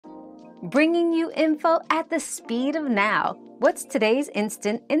bringing you info at the speed of now. What's today's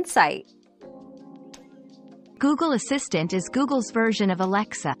instant insight? Google Assistant is Google's version of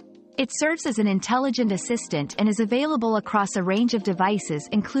Alexa. It serves as an intelligent assistant and is available across a range of devices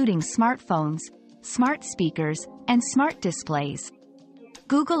including smartphones, smart speakers, and smart displays.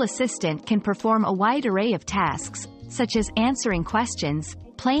 Google Assistant can perform a wide array of tasks, such as answering questions,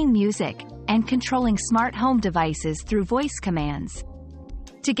 playing music, and controlling smart home devices through voice commands.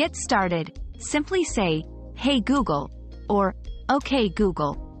 To get started, simply say, "Hey Google," or "Okay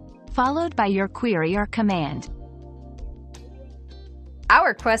Google," followed by your query or command.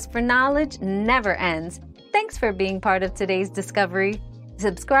 Our quest for knowledge never ends. Thanks for being part of today's discovery.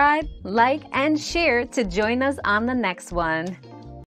 Subscribe, like, and share to join us on the next one.